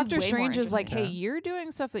 because Yeah. if It would be Doctor way more Strange is like, hey, interesting. you're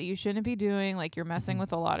doing stuff that you shouldn't be doing, you're messing Mhm.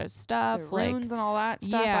 with a lot of The stuff, runes and all that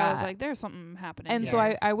stuff. I yeah. was like, there's something happening. and so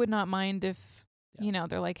there. I would not mind if Yeah.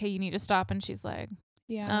 they're like, hey, you need to stop, and she's like,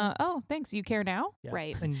 yeah. oh, thanks, you care now. Yeah.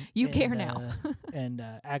 Right. And, You and, care now. and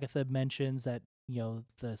Agatha mentions that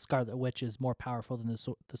the Scarlet Witch is more powerful than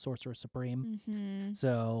the Sorcerer Supreme. Mm-hmm.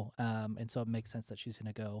 So and so it makes sense that she's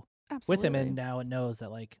gonna go Absolutely. with him, and now it knows that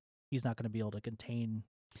he's not gonna be able to contain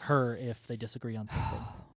her if they disagree on something.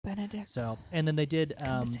 Benedict. So and then they did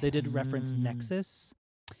reference Mm. Nexus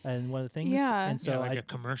and one of the things. Yeah. And so a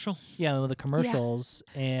commercial. one of the commercials,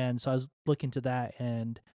 and so I was looking to that,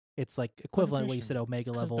 and it's equivalent what you said,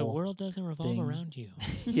 Omega Because level. the world doesn't revolve thing. around you.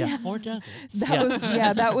 Yeah. Or does it?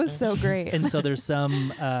 That was so great. And so there's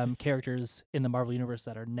some characters in the Marvel universe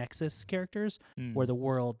that are Nexus characters, Mm. where the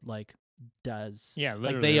world does yeah, like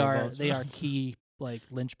literally they are revolves they are around- key like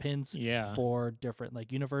linchpins Yeah. for different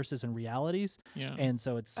like universes and realities. Yeah. And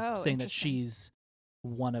so it's saying that she's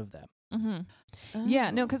one of them. Mm-hmm.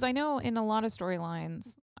 Yeah, no, because I know in a lot of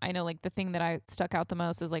storylines, I know like the thing that I stuck out the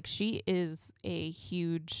most is like she is a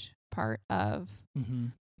huge part of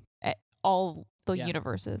all the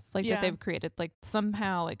universes like that they've created. Like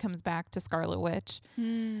somehow it comes back to Scarlet Witch.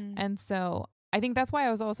 And so I think that's why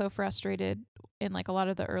I was also frustrated in like a lot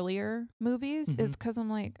of the earlier movies is because I'm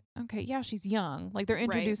like, okay, yeah, she's young. Like they're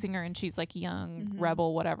introducing her and she's like young,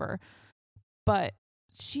 rebel, whatever. But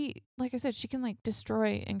she, like I said, she can like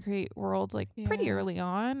destroy and create worlds like pretty early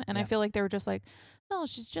on. And I feel like they were just like, no,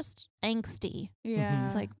 she's just angsty. Yeah.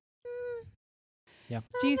 It's like,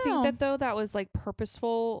 do you think that though that was like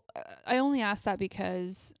purposeful? I only asked that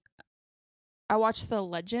because I watched the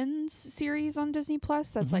Legends series on Disney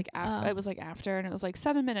Plus. That's like it was like after, and it was like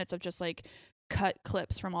 7 minutes of just like cut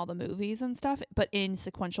clips from all the movies and stuff, but in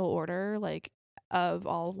sequential order, like of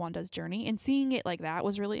all of Wanda's journey. And seeing it like that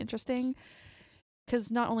was really interesting. Because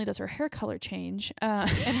not only does her hair color change, and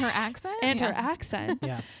her accent,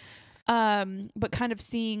 but kind of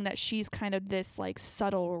seeing that she's kind of this like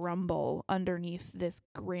subtle rumble underneath this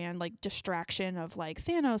grand like distraction of like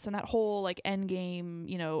Thanos and that whole like Endgame,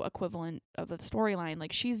 you know, equivalent of the storyline.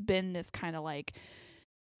 Like she's been this kind of like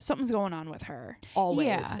something's going on with her always.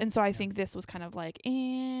 Yeah. And so I think this was kind of like,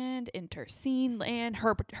 and enter scene and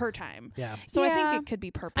her time. Yeah. So I think it could be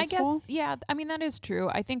purposeful. I guess, yeah. I mean, that is true.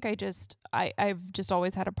 I think I've just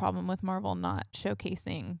always had a problem with Marvel not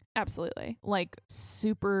showcasing absolutely like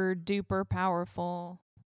super duper powerful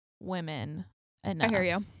women enough. I hear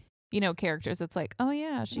you. You know, characters. It's like, oh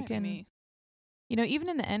yeah, she can. You know, even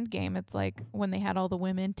in the Endgame, it's like when they had all the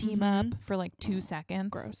women team up for like 2 seconds.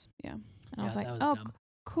 Gross. Yeah. And I was like, dumb.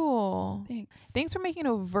 Cool. Thanks for making it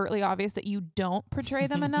overtly obvious that you don't portray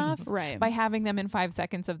them enough by having them in 5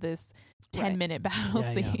 seconds of this 10-minute battle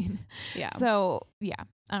scene. Yeah. So, yeah,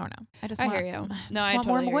 I don't know. I hear you. No, I want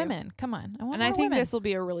more women. Come on. I want and more I think women. this will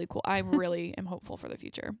be a really cool. I really am hopeful for the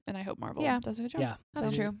future, and I hope Marvel does a good job. Yeah,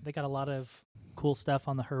 that's true. They got a lot of cool stuff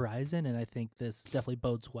on the horizon, and I think this definitely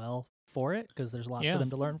bodes well for it because there's a lot for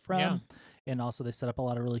them to learn from. Yeah. And also, they set up a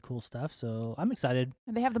lot of really cool stuff, so I'm excited.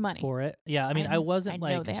 And they have the money for it. Yeah, I mean, I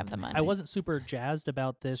know they have the money. I wasn't super jazzed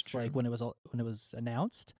about this like when it was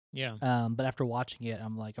announced. Yeah. But after watching it,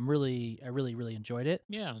 I'm like, I really enjoyed it.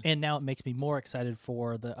 Yeah. And now it makes me more excited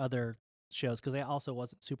for the other shows because I also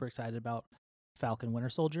wasn't super excited about Falcon Winter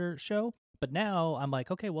Soldier show. But now I'm like,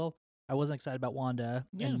 okay, well, I wasn't excited about Wanda,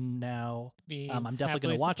 and now I'm definitely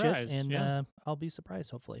going to watch it, and I'll be surprised,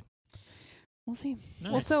 hopefully. We'll see.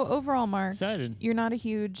 Nice. Well, so overall, Mark, excited. You're not a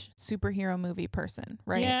huge superhero movie person,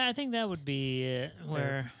 right? Yeah, I think that would be it.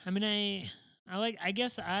 Where I mean,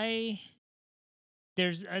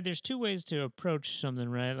 there's two ways to approach something,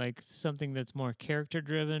 right? Like something that's more character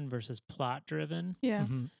driven versus plot driven. Yeah.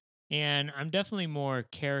 Mm-hmm. And I'm definitely more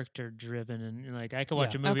character driven, and like I could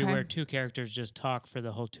watch a movie where two characters just talk for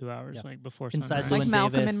the whole 2 hours, like before sunrise, like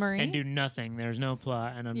Malcolm and Marie, and do nothing. There's no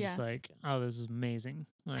plot, and I'm just like, oh, this is amazing.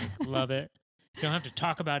 Like, love it. You don't have to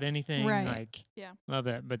talk about anything. Right. Like, love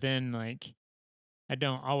it. But then, like, I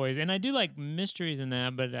don't always, and I do like mysteries in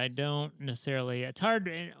that, but I don't necessarily. It's hard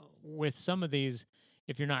with some of these.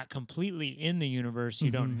 If you're not completely in the universe,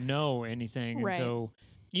 you don't know anything, and so.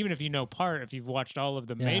 Even if you know if you've watched all of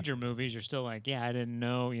the major movies, you're still like, I didn't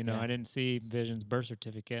know, I didn't see Vision's birth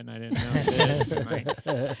certificate, and I didn't know this. And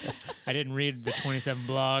like, I didn't read the 27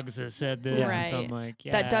 blogs that said this. Right. And so I'm like,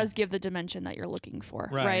 that does give the dimension that you're looking for,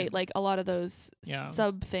 right? Like a lot of those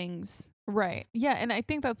sub things. Right. Yeah, and I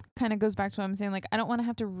think that's kind of goes back to what I'm saying. Like, I don't want to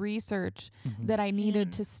have to research that I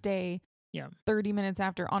needed to stay 30 minutes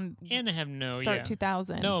after on and I have no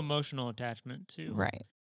 2000. No emotional attachment to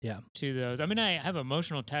to those. I mean, I have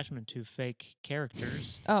emotional attachment to fake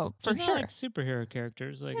characters. Oh, for sure. Not like superhero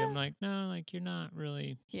characters. Like I'm like, no, like you're not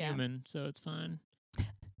really human, so it's fine.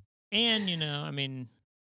 And I mean,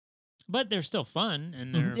 but they're still fun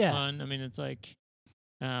and they're fun. I mean, it's like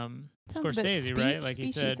Scorsese, right? Like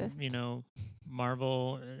he said,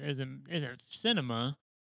 Marvel isn't cinema,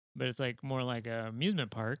 but it's like more like a amusement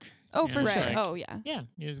park. Oh, for sure. Like, oh, yeah. Yeah,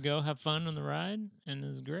 you just go have fun on the ride, and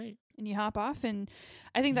it's great. And you hop off, and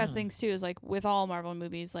I think that's things too. Is like with all Marvel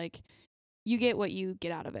movies, like you get what you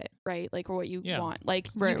get out of it, right? Like or what you want. Like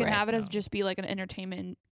you can have it as just be like an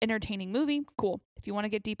entertaining movie. Cool. If you want to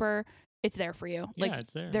get deeper, it's there for you. Yeah, like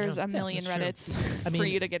it's there. There's a million Reddits for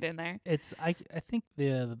you to get in there. It's I think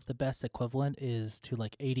the best equivalent is to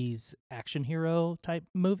like 80s action hero type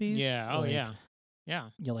movies. Yeah. Like,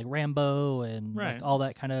 like Rambo and like all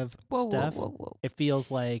that kind of stuff. Whoa. It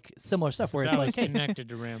feels like similar stuff where it's like connected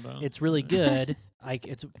to Rambo. It's really good.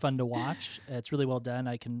 It's fun to watch. It's really well done.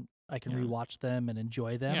 I can rewatch them and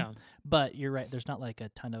enjoy them. Yeah. But you're right. There's not like a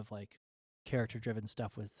ton of like character-driven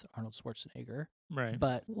stuff with Arnold Schwarzenegger. Right.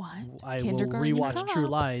 But what? I will rewatch True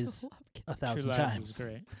Lies 1,000 times. Is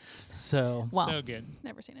great. So so good.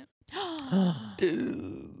 Never seen it.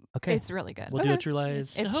 Okay. It's really good. We'll do a True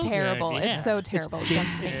Lies. It's terrible. Good. Yeah. It's so terrible.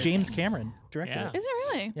 It's James Cameron directed it. Is it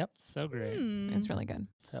really? Yep. So great. It's really good.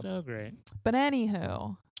 So great. But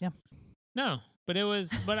anywho. Yeah. No, but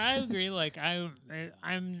I agree. Like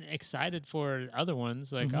I'm excited for other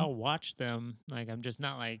ones. Like I'll watch them. Like I'm just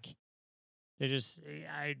not like they're just.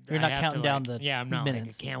 You're not counting down the I'm not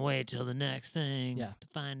minutes. like I can't wait till the next thing to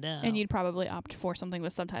find out. And you'd probably opt for something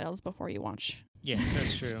with subtitles before you watch. Yeah,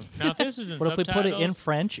 that's true. Now if this was in what subtitles, if we put it in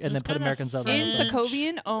French and then put American subtitles in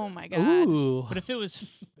Sokovian? Oh my god! Ooh. But if it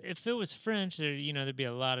was French, there'd be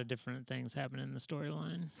a lot of different things happening in the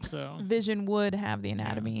storyline. So Vision would have the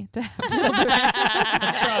anatomy to have children.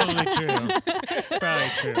 That's probably true. It's probably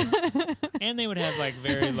true. And they would have like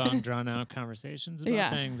very long, drawn out conversations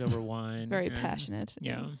about things over wine. Very passionate.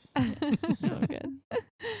 Yeah. Yes. So good.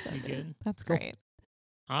 So good. That's great.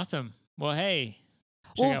 Awesome. Well, hey.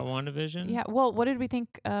 Check out WandaVision. Yeah. Well, what did we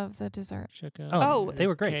think of the dessert? Check out. Oh, they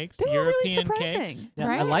were great. Cakes, they were European really surprising. Cakes. Yeah,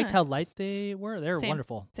 right? I liked how light they were. They were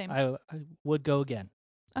wonderful. Same. I would go again.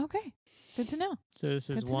 Okay. Good to know. So this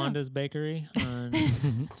is Wanda's Bakery on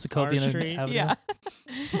Sokovian Street. Avenue. Yeah.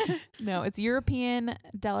 No, it's European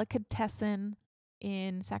Delicatessen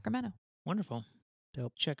in Sacramento. Wonderful.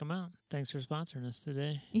 Dope. Check them out. Thanks for sponsoring us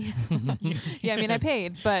today. Yeah. Yeah, I mean, I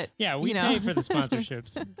paid, but yeah, we pay for the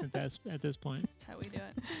sponsorships at this point. That's how we do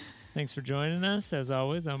it. Thanks for joining us. As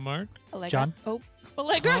always, I'm Mark. Allegra. John. Oh,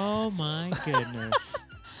 Allegra. Oh my goodness.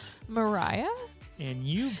 Mariah? And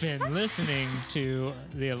you've been listening to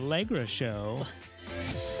The Allegra Show.